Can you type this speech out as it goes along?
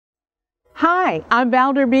Hi, I'm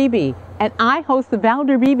Valder Beebe, and I host the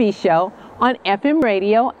Valder Beebe Show on FM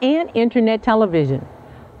radio and internet television.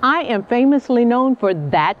 I am famously known for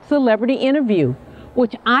That Celebrity Interview,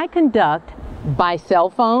 which I conduct by cell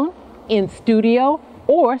phone, in studio,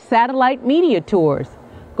 or satellite media tours.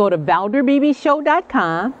 Go to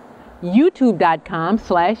valderbebeshow.com,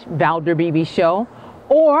 youtube.com/ValderBebeShow,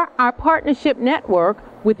 or our partnership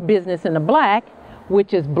network with Business in the Black,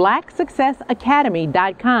 which is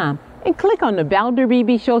blacksuccessacademy.com, and click on the Valder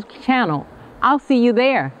Beebe Show channel. I'll see you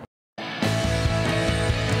there.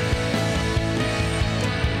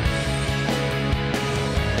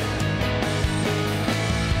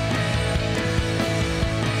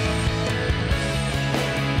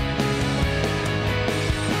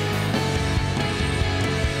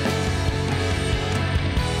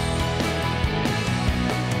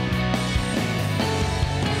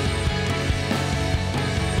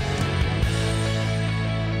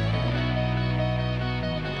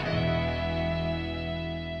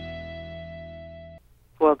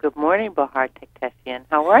 Well, good morning, Bahar Tektesian.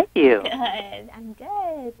 How are you? Good. I'm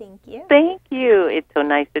good. Thank you. Thank you. It's so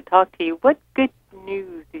nice to talk to you. What good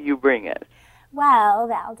news do you bring us? Well,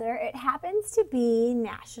 Valder, it happens to be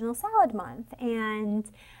National Salad Month, and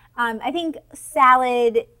I think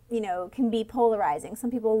salad, can be polarizing.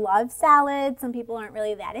 Some people love salad. Some people aren't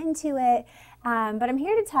really that into it. But I'm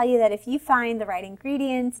here to tell you that if you find the right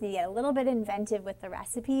ingredients and you get a little bit inventive with the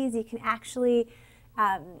recipes, you can actually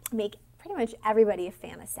make pretty much everybody a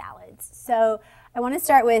fan of salads. So I want to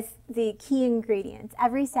start with the key ingredients.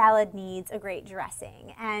 Every salad needs a great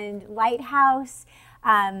dressing, and Lighthouse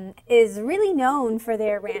is really known for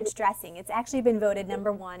their ranch dressing. It's actually been voted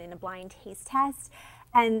 #1 in a blind taste test,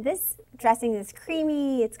 and this dressing is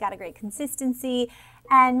creamy, it's got a great consistency,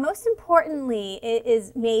 and most importantly, it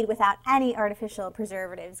is made without any artificial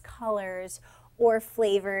preservatives, colors, or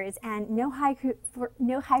flavors, and no high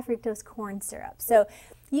fructose corn syrup. So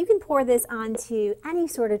you can pour this onto any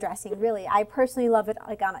sort of dressing, really. I personally love it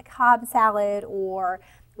like on a Cobb salad or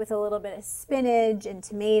with a little bit of spinach and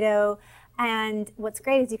tomato. And what's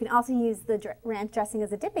great is you can also use the ranch dressing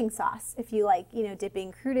as a dipping sauce if you like,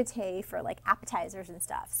 dipping crudité for like appetizers and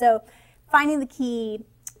stuff. So finding the key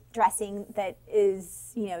dressing that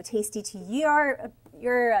is, tasty to your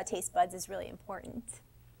taste buds is really important.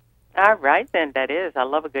 All right, then, that is. I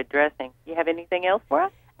love a good dressing. You have anything else for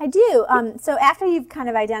us? I do. So after you've kind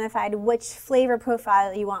of identified which flavor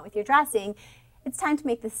profile you want with your dressing, it's time to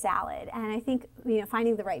make the salad. And I think,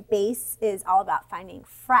 finding the right base is all about finding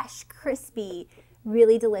fresh, crispy,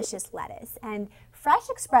 really delicious lettuce. And Fresh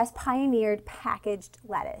Express pioneered packaged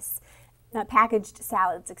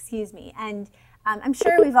salads, And I'm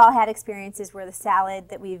sure we've all had experiences where the salad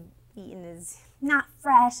that we've eaten is not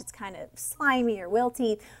fresh, it's kind of slimy or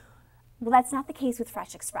wilty. Well, that's not the case with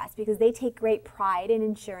Fresh Express because they take great pride in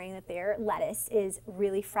ensuring that their lettuce is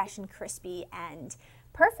really fresh and crispy and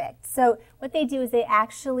perfect. So what they do is they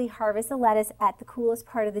actually harvest the lettuce at the coolest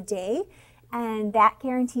part of the day, and that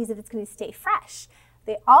guarantees that it's going to stay fresh.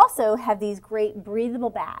 They also have these great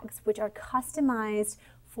breathable bags, which are customized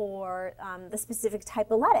for the specific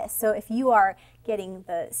type of lettuce. So if you are getting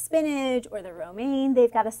the spinach or the romaine,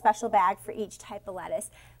 they've got a special bag for each type of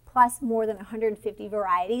lettuce, plus more than 150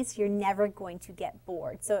 varieties, so you're never going to get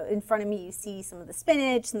bored. So in front of me you see some of the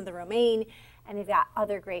spinach, some of the romaine, and they've got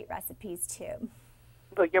other great recipes too.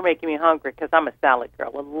 Well, you're making me hungry because I'm a salad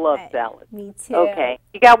girl. I love salad. Me too. Okay.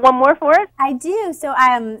 You got one more for us? I do. So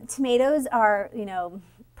tomatoes are,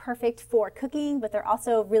 perfect for cooking, but they're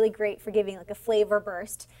also really great for giving like a flavor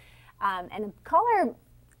burst and a color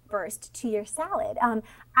burst to your salad. I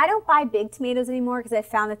don't buy big tomatoes anymore because I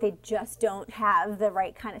found that they just don't have the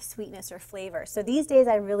right kind of sweetness or flavor. So these days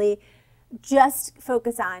I really just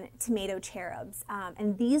focus on tomato cherubs.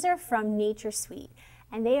 And these are from Nature Sweet.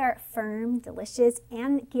 And they are firm, delicious,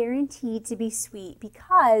 and guaranteed to be sweet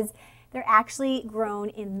because they're actually grown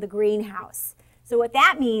in the greenhouse. So what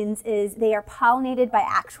that means is they are pollinated by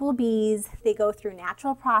actual bees. They go through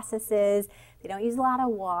natural processes. They don't use a lot of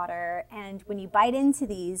water, and when you bite into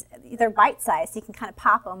these, they're bite-sized, so you can kind of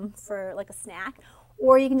pop them for like a snack,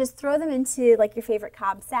 or you can just throw them into like your favorite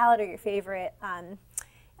Cobb salad or your favorite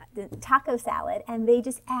taco salad, and they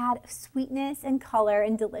just add sweetness and color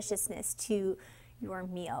and deliciousness to your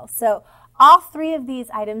meal. So all three of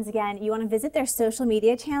these items, again, you want to visit their social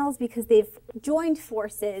media channels because they've joined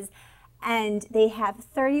forces, and they have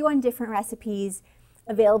 31 different recipes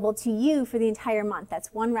available to you for the entire month.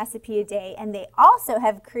 That's one recipe a day. And they also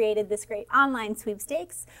have created this great online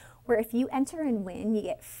sweepstakes where if you enter and win, you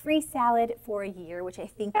get free salad for a year, which I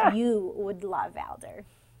think you would love, Valder.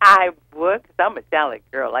 I would, because I'm a salad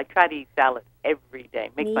girl. I try to eat salad every day.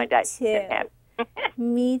 Makes my diet happy.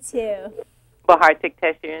 Me too. Bahar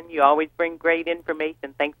Tiktashian, you always bring great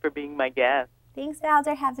information. Thanks for being my guest. Thanks,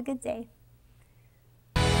 Valder. Have a good day.